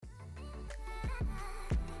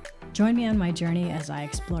Join me on my journey as I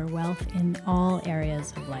explore wealth in all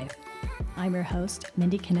areas of life. I'm your host,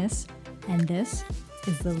 Mindy Kinnis, and this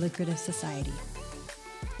is The Lucrative Society.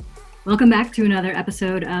 Welcome back to another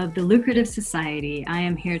episode of The Lucrative Society. I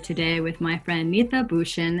am here today with my friend Neeta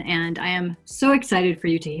Bhushan, and I am so excited for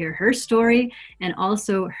you to hear her story and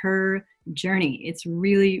also her journey. It's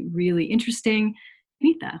really, really interesting.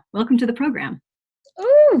 Neeta, welcome to the program.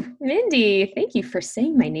 Oh, Mindy, thank you for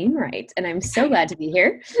saying my name right. And I'm so glad to be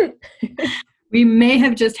here. We may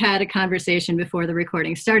have just had a conversation before the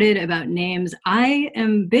recording started about names. I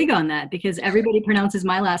am big on that because everybody pronounces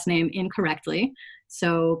my last name incorrectly.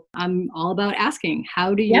 So I'm all about asking,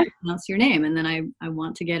 how do you pronounce your name? And then I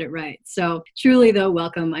want to get it right. So truly though,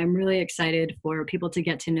 welcome. I'm really excited for people to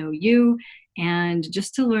get to know you and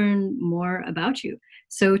just to learn more about you.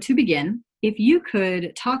 So to begin, if you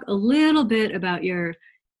could talk a little bit about your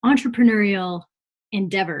entrepreneurial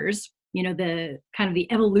endeavors, you know, the kind of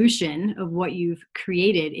the evolution of what you've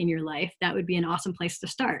created in your life, that would be an awesome place to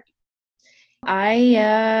start.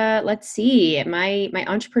 Let's see, my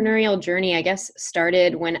entrepreneurial journey, I guess,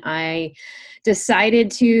 started when I decided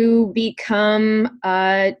to become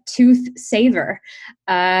a tooth saver.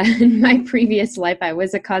 In my previous life, I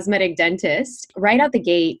was a cosmetic dentist. Right out the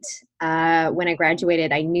gate, when I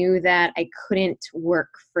graduated, I knew that I couldn't work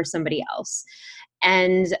for somebody else.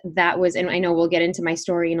 And that was, and I know we'll get into my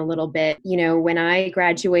story in a little bit, you know, when I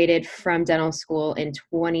graduated from dental school in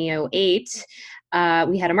 2008,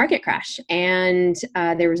 we had a market crash and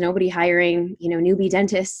there was nobody hiring, you know, newbie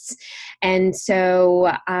dentists. And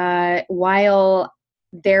so while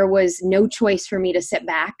there was no choice for me to sit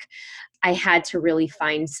back, I had to really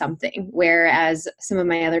find something. Whereas some of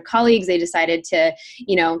my other colleagues, they decided to,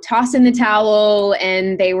 you know, toss in the towel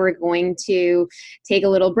and they were going to take a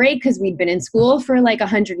little break because we'd been in school for like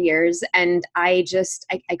 100 years. And I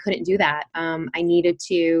couldn't do that. I needed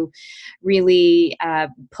to really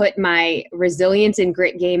put my resilience and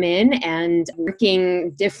grit game in, and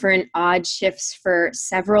working different odd shifts for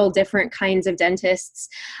several different kinds of dentists.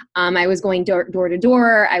 I was going door to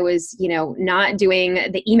door. I was, you know, not doing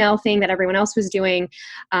the email thing that everyone else was doing,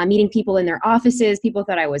 meeting people in their offices. People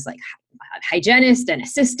thought I was like a hygienist and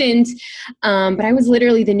assistant, but I was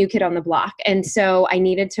literally the new kid on the block. And so I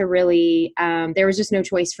needed to really, there was just no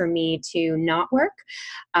choice for me to not work.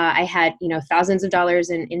 I had, you know, thousands of dollars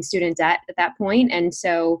in student debt at that point. And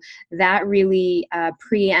so that really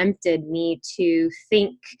preempted me to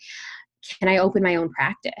think, can I open my own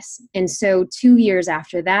practice? And so 2 years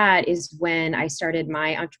after that is when I started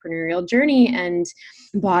my entrepreneurial journey and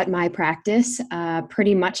bought my practice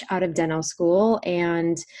pretty much out of dental school.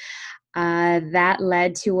 And that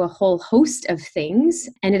led to a whole host of things,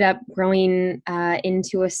 ended up growing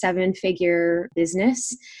into a 7-figure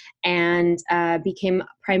business, and became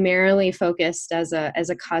primarily focused as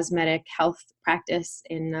a cosmetic health practice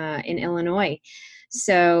in Illinois.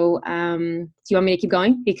 So do you want me to keep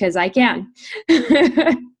going? Because I can.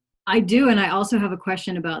 I do. And I also have a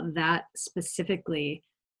question about that specifically.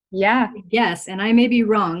 Yeah. Yes. And I may be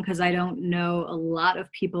wrong because I don't know a lot of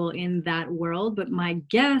people in that world, but my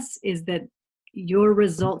guess is that your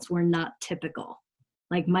results were not typical.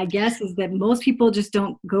 Like my guess is that most people just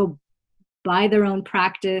don't go buy their own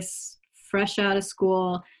practice fresh out of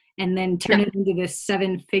school and then turn it into this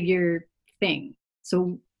 7-figure thing.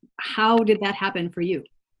 So how did that happen for you?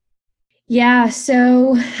 Yeah,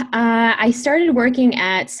 so I started working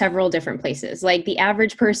at several different places. Like the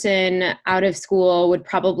average person out of school would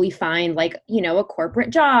probably find like, you know, a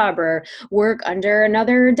corporate job or work under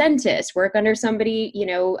another dentist, work under somebody, you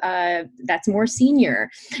know, that's more senior.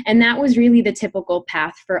 And that was really the typical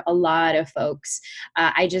path for a lot of folks.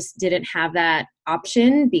 I just didn't have that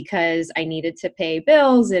option because I needed to pay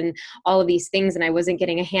bills and all of these things, and I wasn't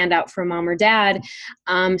getting a handout from mom or dad.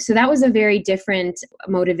 So that was a very different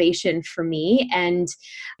motivation for me. And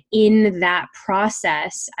in that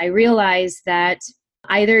process, I realized that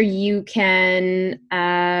either you can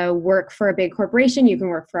work for a big corporation, you can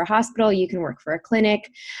work for a hospital, you can work for a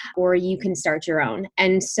clinic, or you can start your own.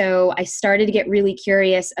 And so I started to get really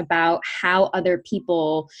curious about how other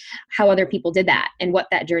people did that and what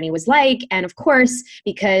that journey was like. And of course,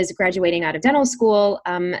 because graduating out of dental school,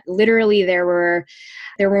 literally there were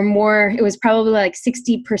more, it was probably like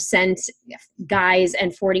 60% guys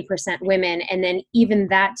and 40% women. And then even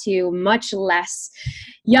that too, much less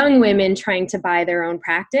young women trying to buy their own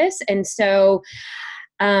practice. And so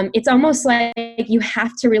it's almost like you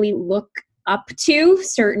have to really look up to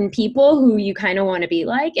certain people who you kind of want to be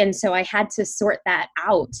like. And so I had to sort that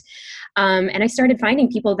out. And I started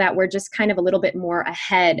finding people that were just kind of a little bit more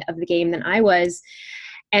ahead of the game than I was.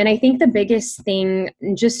 And I think the biggest thing,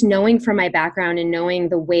 just knowing from my background and knowing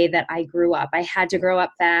the way that I grew up, I had to grow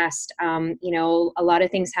up fast. A lot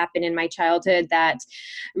of things happened in my childhood that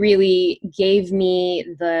really gave me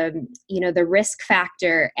the risk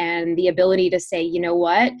factor and the ability to say, you know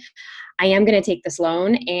what, I am going to take this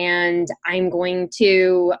loan and I'm going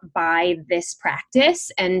to buy this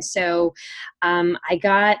practice. And so I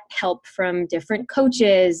got help from different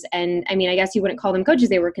coaches. And I mean, I guess you wouldn't call them coaches,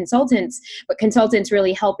 they were consultants, but consultants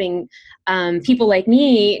really helping people like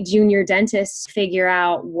me, junior dentists, figure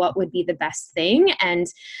out what would be the best thing. And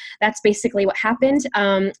that's basically what happened.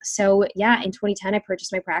 So yeah, in 2010, I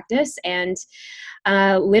purchased my practice, and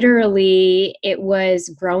literally it was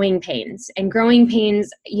growing pains. And growing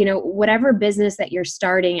pains, whatever business that you're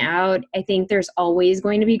starting out, I think there's always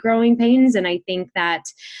going to be growing pains. And I think that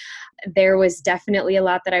there was definitely a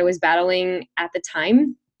lot that I was battling at the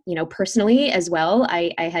time, personally as well.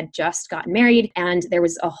 I had just gotten married, and there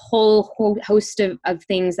was a whole host of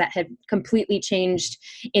things that had completely changed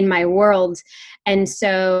in my world. And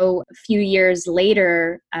so a few years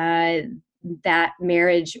later, that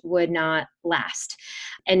marriage would not last.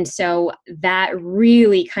 And so that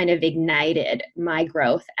really kind of ignited my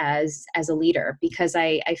growth as a leader, because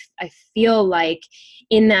I feel like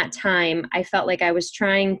in that time, I felt like I was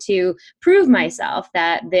trying to prove myself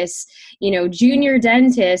that this, junior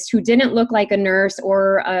dentist who didn't look like a nurse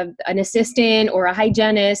or an assistant or a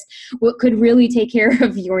hygienist could really take care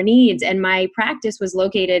of your needs. And my practice was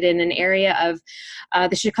located in an area of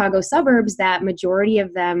the Chicago suburbs that majority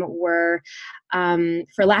of them were,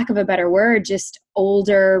 for lack of a better word, just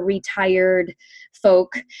older, retired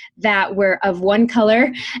folk that were of one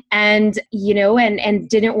color and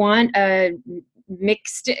didn't want a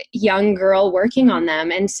mixed young girl working on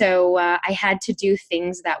them. And so I had to do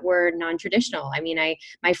things that were non-traditional. I mean,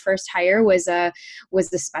 my first hire was the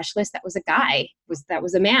specialist that was a guy, that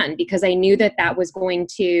was a man, because I knew that was going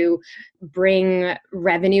to bring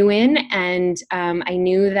revenue in. And I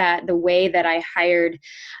knew that the way that I hired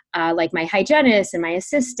like my hygienists and my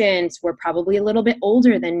assistants were probably a little bit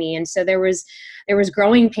older than me. And so there was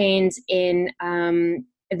growing pains in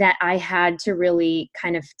that I had to really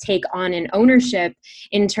kind of take on an ownership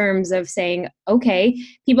in terms of saying, okay,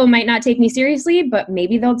 people might not take me seriously, but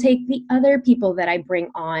maybe they'll take the other people that I bring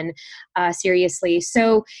on seriously.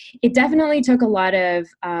 So it definitely took a lot of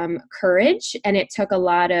courage, and it took a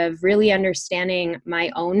lot of really understanding my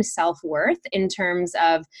own self-worth in terms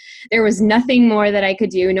of there was nothing more that I could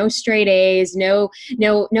do, no straight A's, no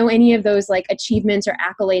any of those like achievements or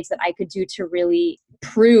accolades that I could do to really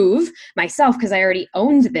prove myself, because I already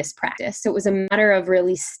owned this practice. So it was a matter of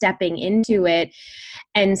really stepping into it,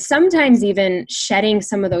 and sometimes even shedding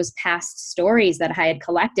some of those past stories that I had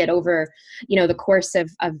collected over, the course of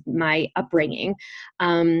my upbringing.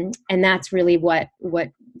 And that's really what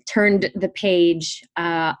turned the page,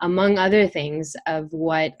 among other things, of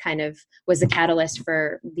what kind of was the catalyst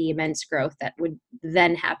for the immense growth that would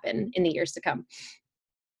then happen in the years to come.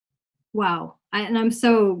 Wow. And I'm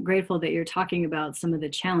so grateful that you're talking about some of the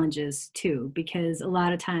challenges too, because a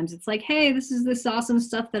lot of times it's like, hey, this is this awesome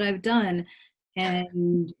stuff that I've done.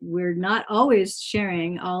 And we're not always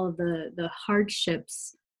sharing all of the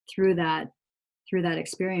hardships through that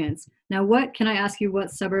experience. Now, can I ask you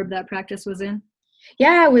what suburb that practice was in?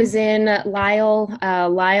 Yeah, I was in Lyle,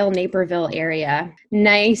 Naperville area.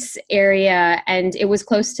 Nice area, and it was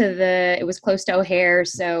close to O'Hare,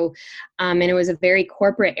 so and it was a very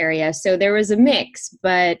corporate area. So there was a mix,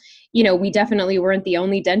 but we definitely weren't the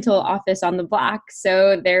only dental office on the block.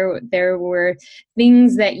 So there were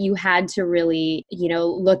things that you had to really,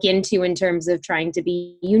 look into in terms of trying to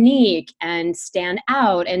be unique and stand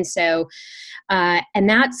out. And so and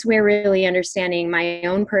that's where really understanding my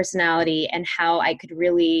own personality and how I could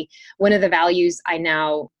really, one of the values I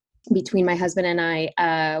now, between my husband and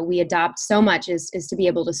I, we adopt so much is to be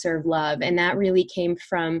able to serve love. And that really came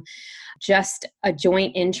from just a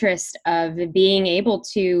joint interest of being able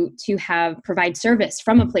to provide service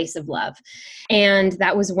from a place of love. And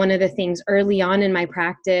that was one of the things early on in my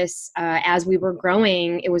practice, as we were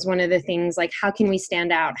growing. It was one of the things like, how can we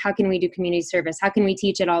stand out? How can we do community service? How can we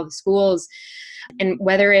teach at all the schools? And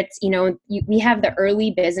whether it's, we have the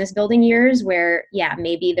early business building years where, yeah,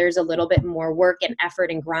 maybe there's a little bit more work and effort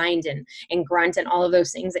and grind and grunt and all of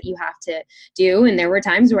those things that you have to do. And there were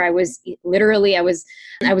times where I was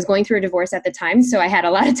going through a divorce at the time. So I had a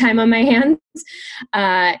lot of time on my hands.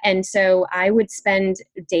 And so I would spend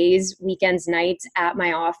days, weekends, nights at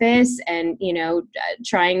my office and,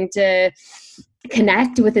 trying to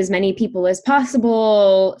connect with as many people as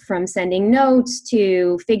possible, from sending notes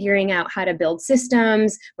to figuring out how to build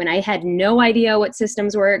systems when I had no idea what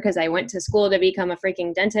systems were, because I went to school to become a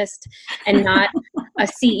freaking dentist and not a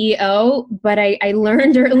CEO. But I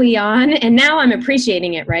learned early on, and now I'm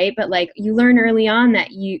appreciating it, right? But like, you learn early on that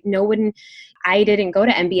I didn't go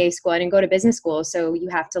to MBA school. I didn't go to business school. So you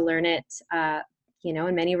have to learn it,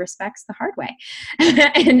 in many respects the hard way.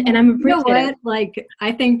 and I'm You know appreciative. what? Like,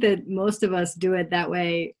 I think that most of us do it that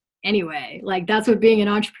way anyway. Like, that's what being an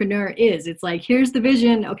entrepreneur is. It's like, here's the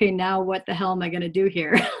vision. Okay, now what the hell am I going to do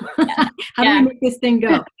here? How do we Yeah. make this thing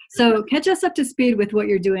go? So catch us up to speed with what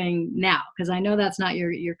you're doing now, because I know that's not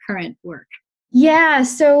your current work. Yeah,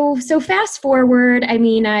 so fast forward, I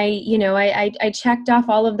mean, I checked off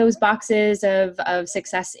all of those boxes of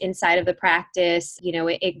success inside of the practice.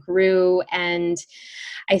 It grew, and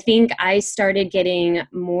I think I started getting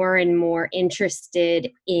more and more interested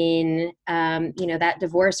in, that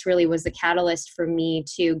divorce really was the catalyst for me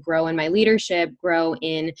to grow in my leadership, grow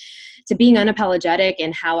in to being unapologetic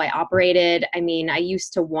in how I operated. I mean, I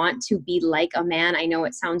used to want to be like a man. I know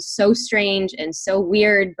it sounds so strange and so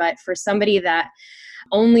weird, but for somebody that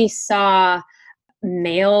only saw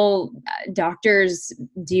male doctors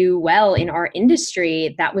do well in our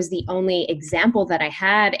industry, that was the only example that I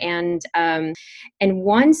had. And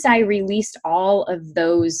once I released all of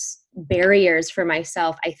those barriers for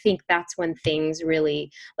myself, I think that's when things really,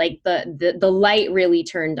 like, the light really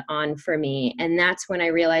turned on for me. And that's when I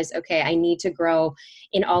realized, okay, I need to grow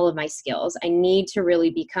in all of my skills. I need to really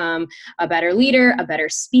become a better leader, a better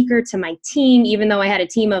speaker to my team, even though I had a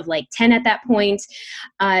team of like 10 at that point,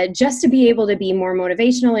 just to be able to be more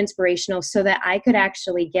motivational, inspirational, so that I could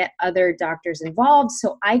actually get other doctors involved,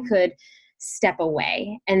 so I could step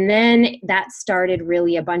away. And then that started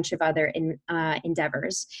really a bunch of other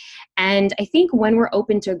endeavors. And I think when we're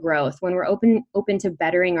open to growth, when we're open to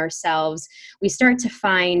bettering ourselves, we start to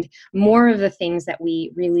find more of the things that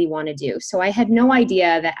we really want to do. So I had no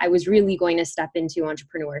idea that I was really going to step into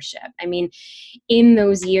entrepreneurship. I mean, in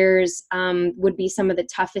those years would be some of the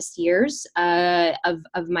toughest years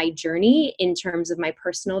of my journey in terms of my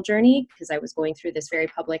personal journey, because I was going through this very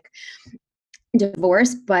public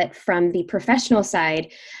divorce. But from the professional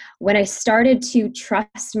side, when I started to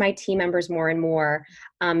trust my team members more and more,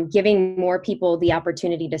 giving more people the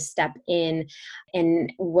opportunity to step in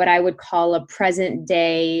what I would call a present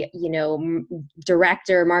day,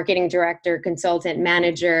 director, marketing director, consultant,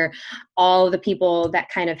 manager, all of the people that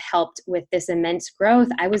kind of helped with this immense growth,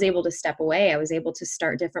 I was able to step away. I was able to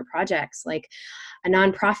start different projects, like a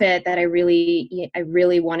nonprofit that I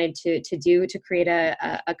really wanted to do, to create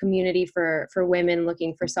a community for women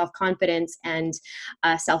looking for self-confidence and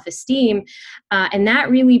self-esteem. And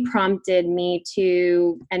that really prompted me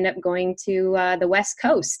to end up going to the West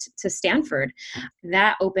Coast, to Stanford.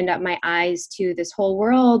 That opened up my eyes to this whole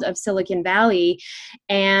world of Silicon Valley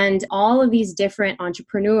and all of these different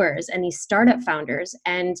entrepreneurs and these startup founders.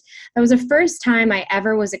 And that was the first time I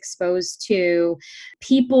ever was exposed to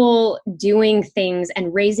people doing things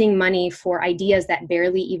and raising money for ideas that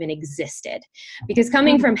barely even existed. Because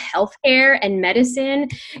coming from healthcare and medicine,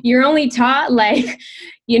 you're only taught like,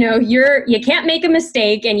 you can't make a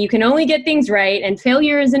mistake, and you can only get things right, and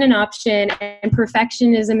failure isn't an option, and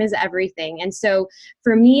perfectionism is everything. And so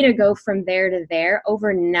for me to go from there to there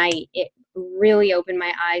overnight, it really opened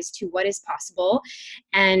my eyes to what is possible.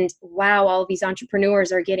 And wow, all of these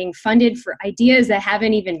entrepreneurs are getting funded for ideas that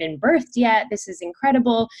haven't even been birthed yet. This is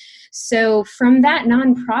incredible. So from that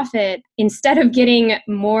nonprofit, instead of getting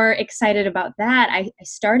more excited about that, I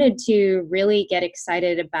started to really get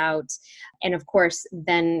excited about, and of course,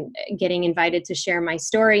 then getting invited to share my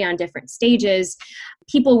story on different stages.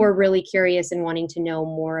 People were really curious and wanting to know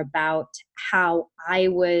more about how I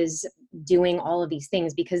was doing all of these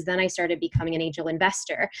things, because then I started becoming an angel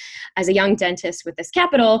investor. As a young dentist with this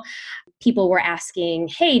capital, people were asking,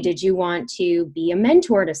 hey, did you want to be a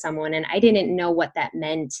mentor to someone? And I didn't know what that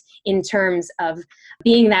meant in terms of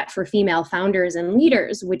being that for female founders and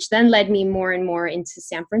leaders, which then led me more and more into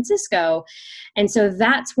San Francisco. And so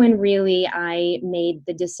that's when really I made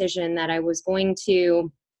the decision that I was going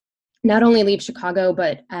to not only leave Chicago,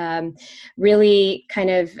 but really kind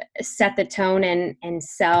of set the tone and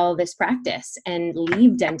sell this practice and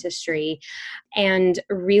leave dentistry, and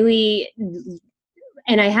really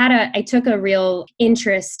And I took a real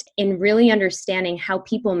interest in really understanding how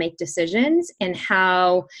people make decisions and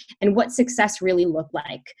what success really looked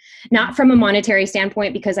like. Not from a monetary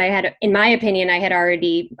standpoint, because in my opinion, I had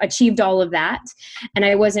already achieved all of that. And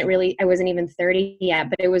I wasn't even 30 yet,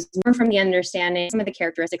 but it was more from the understanding some of the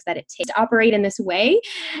characteristics that it takes to operate in this way.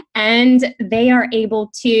 And they are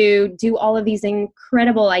able to do all of these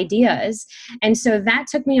incredible ideas. And so that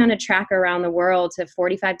took me on a track around the world to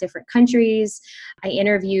 45 different countries. I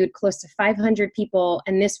interviewed close to 500 people,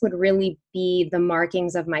 and this would really be the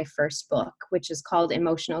markings of my first book, which is called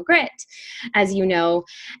Emotional Grit, as you know,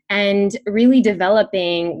 and really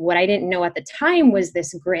developing what I didn't know at the time was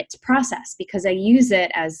this grit process, because I use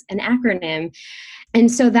it as an acronym. And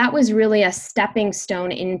so that was really a stepping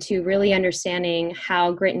stone into really understanding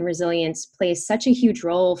how grit and resilience plays such a huge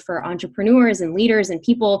role for entrepreneurs and leaders and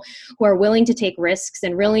people who are willing to take risks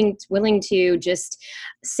and willing to just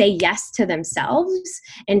say yes to themselves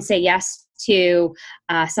and say yes to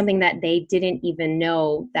something that they didn't even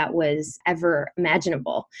know that was ever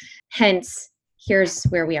imaginable. Hence, here's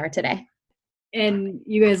where we are today. And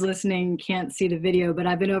you guys listening can't see the video, but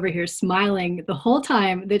I've been over here smiling the whole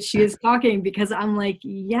time that she is talking, because I'm like,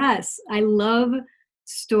 yes, I love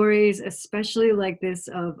stories, especially like this,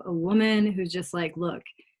 of a woman who's just like, look,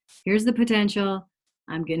 here's the potential.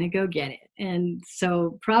 I'm going to go get it. And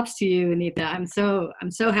so props to you, Neeta. I'm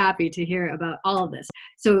so happy to hear about all of this.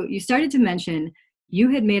 So you started to mention you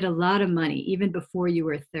had made a lot of money even before you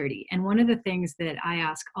were 30. And one of the things that I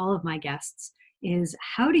ask all of my guests is,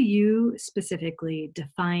 how do you specifically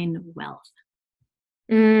define wealth?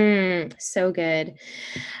 So good.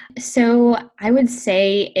 So I would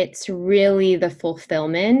say it's really the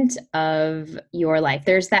fulfillment of your life.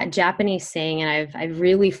 There's that Japanese saying, and I've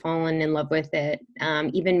really fallen in love with it,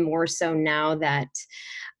 even more so now that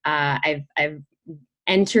I've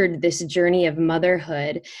entered this journey of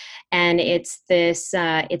motherhood, and it's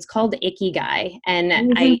called Ikigai.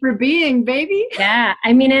 And Reason for being, baby. yeah,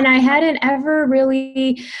 I mean, and I hadn't ever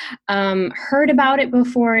really heard about it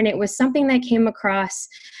before, and it was something that came across,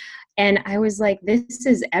 and I was like, this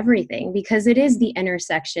is everything, because it is the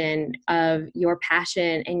intersection of your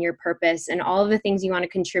passion and your purpose and all of the things you want to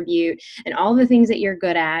contribute and all the things that you're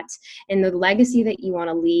good at and the legacy that you want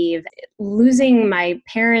to leave. Losing my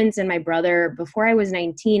parents and my brother before I was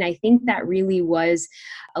 19, I think that really was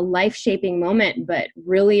a life-shaping moment, but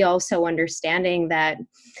really also understanding that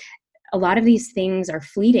a lot of these things are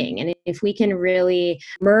fleeting. And if we can really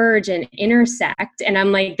merge and intersect, and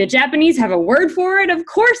I'm like, the Japanese have a word for it. Of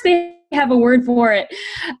course they have a word for it.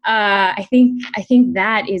 I think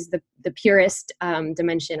that is the purest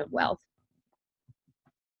dimension of wealth.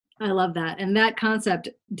 I love that. And that concept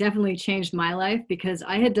definitely changed my life, because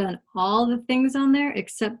I had done all the things on there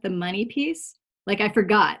except the money piece. Like, I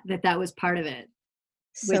forgot that was part of it.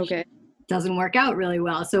 So good. Doesn't work out really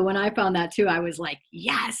well. So when I found that too, I was like,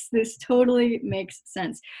 yes, this totally makes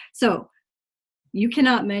sense. So you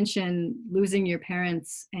cannot mention losing your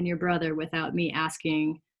parents and your brother without me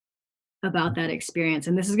asking about that experience.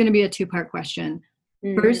 And this is going to be a two-part question.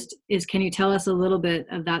 First is, can you tell us a little bit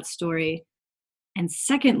of that story? And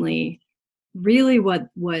secondly, really what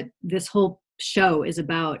this whole show is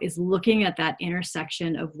about is looking at that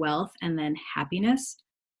intersection of wealth and then happiness.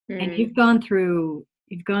 And you've gone through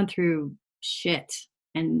shit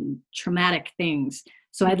and traumatic things.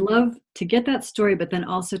 So I'd love to get that story, but then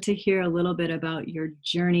also to hear a little bit about your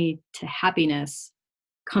journey to happiness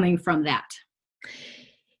coming from that.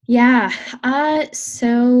 Yeah. I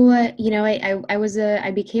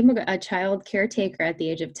became a child caretaker at the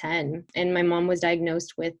age of 10, and my mom was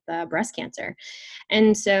diagnosed with breast cancer.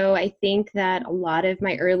 And so I think that a lot of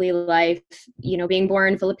my early life, being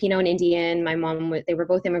born Filipino and Indian, they were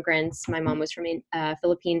both immigrants. My mom was from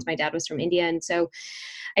Philippines. My dad was from India. And so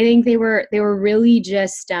I think they were really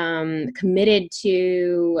just committed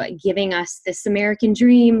to giving us this American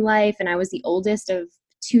dream life. And I was the oldest of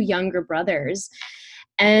two younger brothers.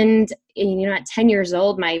 And, at 10 years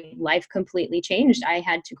old, my life completely changed. I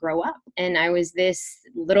had to grow up, and I was this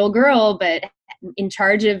little girl, but in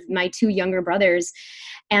charge of my two younger brothers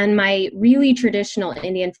and my really traditional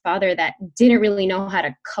Indian father that didn't really know how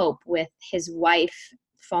to cope with his wife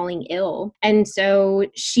falling ill. And so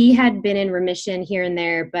she had been in remission here and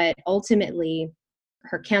there, but ultimately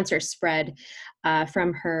her cancer spread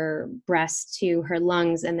from her breast to her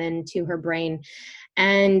lungs and then to her brain.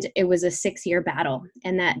 And it was a 6-year battle.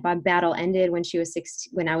 And that battle ended when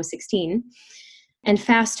I was 16. And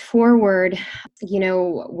fast forward,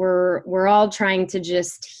 we're all trying to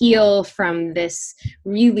just heal from this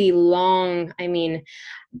really long,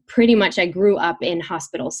 pretty much I grew up in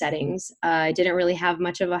hospital settings. I didn't really have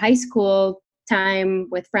much of a high school time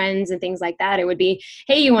with friends and things like that, it would be,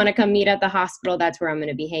 hey, you want to come meet at the hospital? That's where I'm going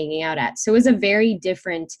to be hanging out at. So it was a very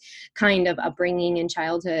different kind of upbringing in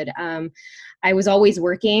childhood. I was always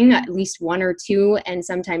working at least one or two and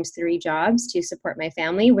sometimes three jobs to support my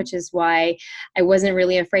family, which is why I wasn't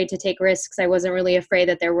really afraid to take risks. I wasn't really afraid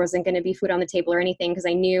that there wasn't going to be food on the table or anything, because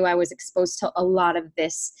I knew I was exposed to a lot of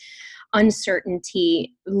this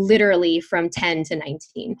uncertainty literally from 10 to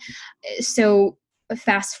 19. So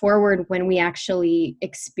fast forward when we actually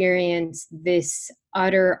experienced this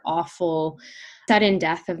utter awful sudden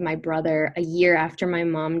death of my brother a year after my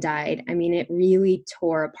mom died. I mean, it really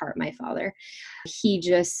tore apart my father. He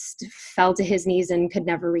just fell to his knees and could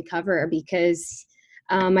never recover, because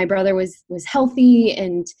my brother was healthy,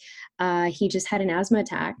 and he just had an asthma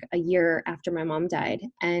attack a year after my mom died.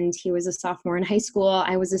 And he was a sophomore in high school.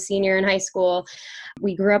 I was a senior in high school.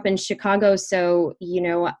 We grew up in Chicago, so,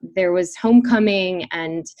 there was homecoming,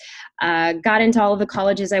 and got into all of the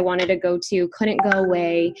colleges I wanted to go to, couldn't go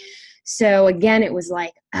away. So again, it was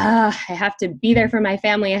like, I have to be there for my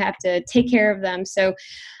family. I have to take care of them. So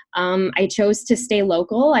I chose to stay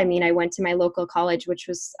local. I mean, I went to my local college, which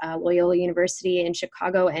was Loyola University in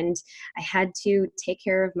Chicago, and I had to take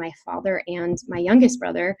care of my father and my youngest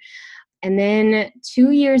brother. And then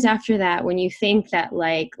 2 years after that, when you think that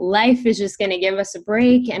like life is just going to give us a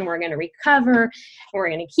break and we're going to recover and we're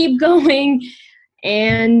going to keep going.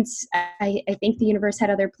 And I think the universe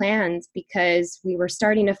had other plans, because we were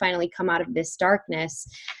starting to finally come out of this darkness.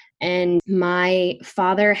 And my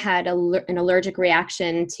father had an allergic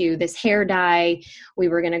reaction to this hair dye. We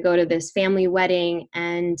were going to go to this family wedding,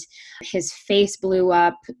 and his face blew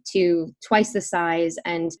up to twice the size,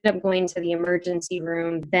 and ended up going to the emergency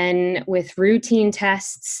room. Then with routine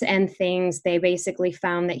tests and things, they basically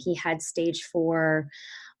found that he had stage 4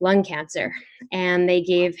 lung cancer. And they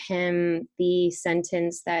gave him the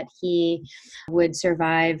sentence that he would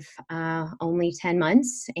survive only 10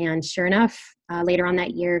 months. And sure enough, later on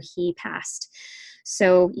that year, he passed.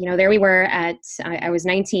 So, there we were I was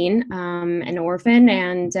 19, an orphan,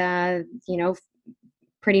 and,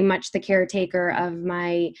 pretty much the caretaker of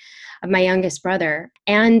my youngest brother.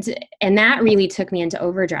 And that really took me into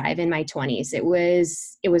overdrive in my 20s. It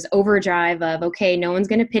was overdrive of, okay, no one's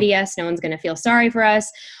going to pity us. No one's going to feel sorry for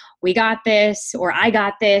us. We got this, or I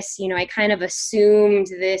got this. I kind of assumed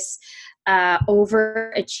this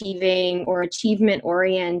overachieving or achievement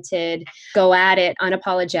oriented, go at it,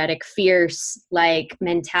 unapologetic, fierce, like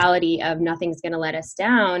mentality of nothing's going to let us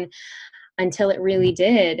down, until it really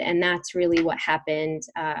did. And that's really what happened,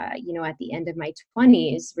 at the end of my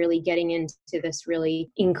 20s, really getting into this really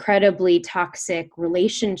incredibly toxic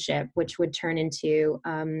relationship, which would turn into,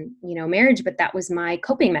 marriage. But that was my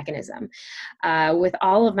coping mechanism with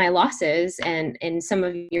all of my losses. And some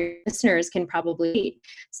of your listeners can probably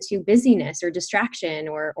to busyness or distraction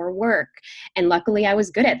or work. And luckily I was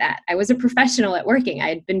good at that. I was a professional at working. I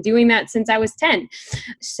had been doing that since I was 10.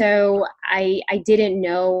 So I didn't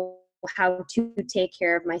know how to take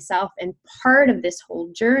care of myself. And part of this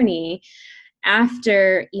whole journey,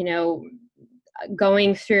 after,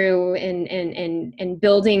 going through and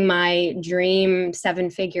building my dream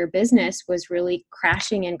 7-figure business, was really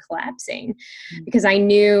crashing and collapsing, because I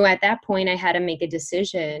knew at that point I had to make a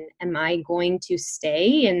decision. Am I going to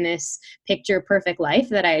stay in this picture perfect life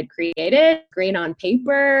that I had created, great on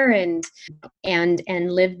paper, and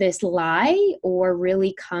live this lie, or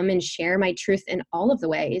really come and share my truth in all of the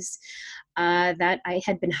ways that I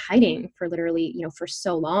had been hiding for literally, for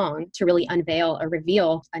so long, to really unveil or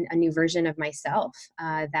reveal a new version of myself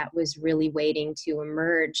that was really waiting to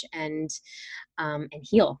emerge and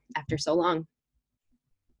heal after so long.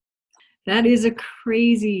 That is a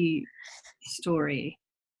crazy story.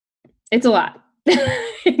 It's a lot.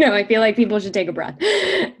 I feel like people should take a breath.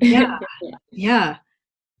 Yeah.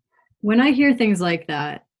 When I hear things like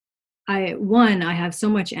that, I have so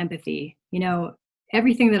much empathy.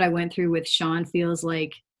 Everything that I went through with Sean feels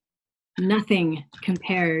like nothing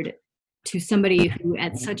compared to somebody who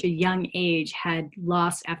at such a young age had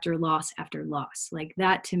loss after loss after loss. Like,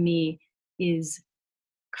 that to me is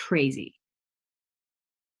crazy.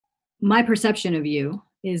 My perception of you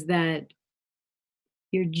is that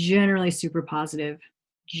you're generally super positive,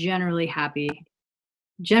 generally happy,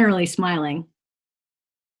 generally smiling.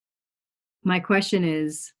 My question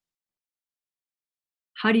is,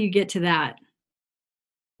 how do you get to that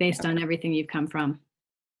based on everything you've come from?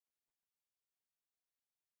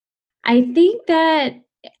 I think that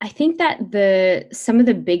some of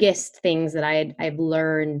the biggest things that I've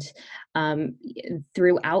learned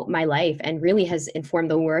throughout my life, and really has informed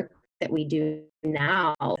the work that we do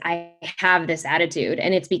now, I have this attitude,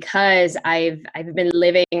 and it's because I've been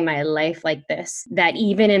living my life like this, that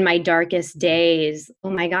even in my darkest days, oh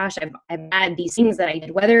my gosh, I've had these things that I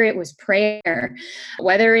did, whether it was prayer,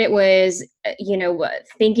 whether it was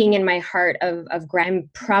thinking in my heart of I'm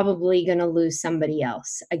probably going to lose somebody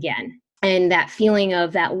else again. And that feeling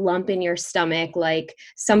of that lump in your stomach, like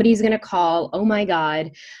somebody's going to call, oh my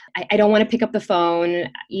God, I don't want to pick up the phone,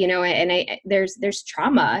 and there's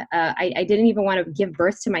trauma. I didn't even want to give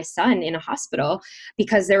birth to my son in a hospital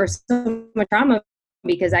because there was so much trauma,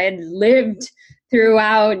 because I had lived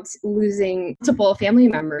throughout losing multiple family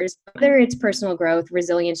members, whether it's personal growth,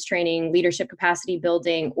 resilience training, leadership capacity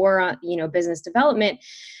building, or, business development.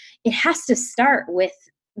 It has to start with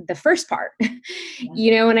the first part,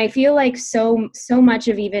 and I feel like so much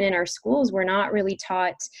of, even in our schools, we're not really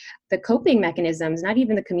taught the coping mechanisms, not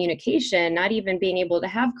even the communication, not even being able to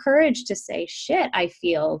have courage to say, shit, I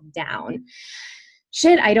feel down.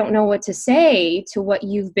 Shit, I don't know what to say to what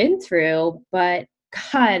you've been through, but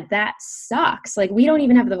God, that sucks. Like, we don't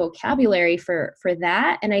even have the vocabulary for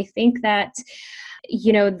that. And I think that,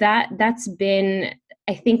 that's been,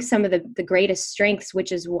 I think, some of the greatest strengths,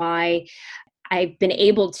 which is why I've been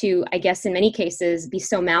able to, I guess, in many cases, be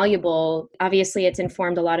so malleable. Obviously, it's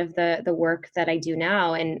informed a lot of the work that I do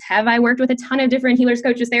now. And have I worked with a ton of different healers,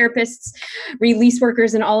 coaches, therapists, release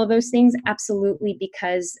workers, and all of those things? Absolutely,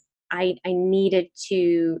 because I needed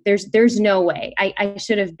to. There's no way. I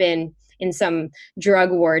should have been in some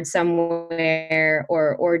drug ward somewhere,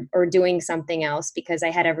 or doing something else, because I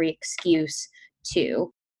had every excuse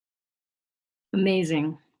to.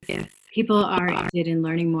 Amazing. If people are interested in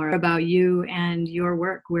learning more about you and your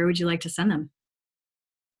work, where would you like to send them?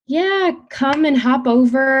 Yeah, come and hop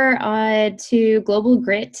over to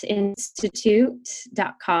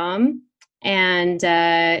globalgritinstitute.com, and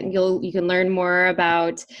you can learn more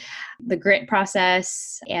about the grit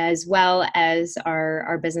process, as well as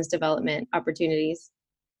our business development opportunities.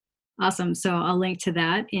 Awesome. So I'll link to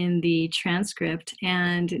that in the transcript.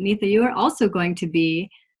 And Neeta, you are also going to be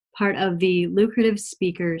part of the Lucrative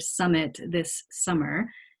Speaker Summit this summer.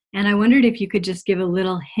 And I wondered if you could just give a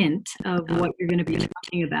little hint of what you're going to be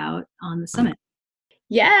talking about on the summit.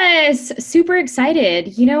 Yes, super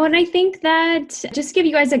excited. And I think that, just to give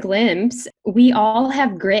you guys a glimpse, we all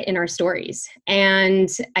have grit in our stories. And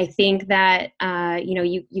I think that,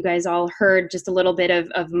 you guys all heard just a little bit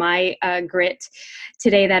of my grit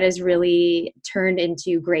today that has really turned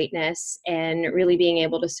into greatness, and really being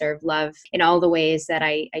able to serve love in all the ways that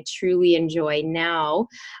I truly enjoy now,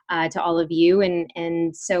 to all of you.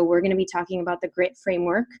 And so we're going to be talking about the grit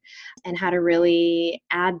framework, and how to really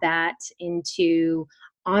add that into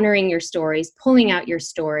honoring your stories, pulling out your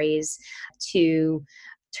stories to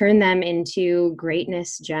turn them into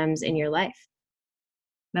greatness gems in your life.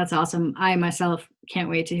 That's awesome. I myself can't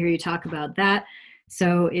wait to hear you talk about that.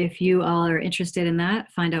 So if you all are interested in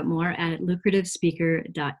that, find out more at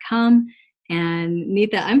lucrativespeaker.com. And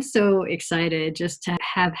Neeta, I'm so excited just to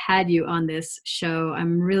have had you on this show.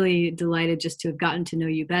 I'm really delighted just to have gotten to know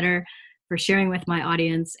you better, for sharing with my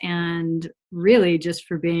audience, and really just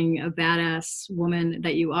for being a badass woman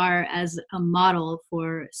that you are, as a model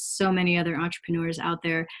for so many other entrepreneurs out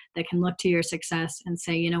there that can look to your success and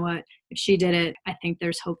say, you know what, if she did it, I think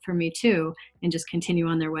there's hope for me too, and just continue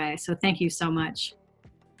on their way. So thank you so much.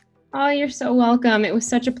 Oh, you're so welcome. It was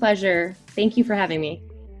such a pleasure. Thank you for having me.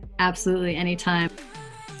 Absolutely, anytime.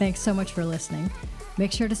 Thanks so much for listening.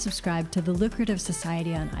 Make sure to subscribe to the Lucrative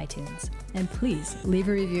Society on iTunes, and please leave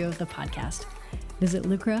a review of the podcast. Visit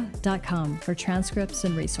lucra.com for transcripts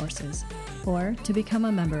and resources, or to become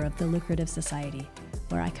a member of the Lucrative Society,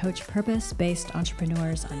 where I coach purpose-based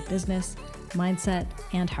entrepreneurs on business, mindset,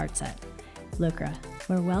 and heartset. Lucra,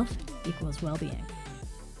 where wealth equals well-being.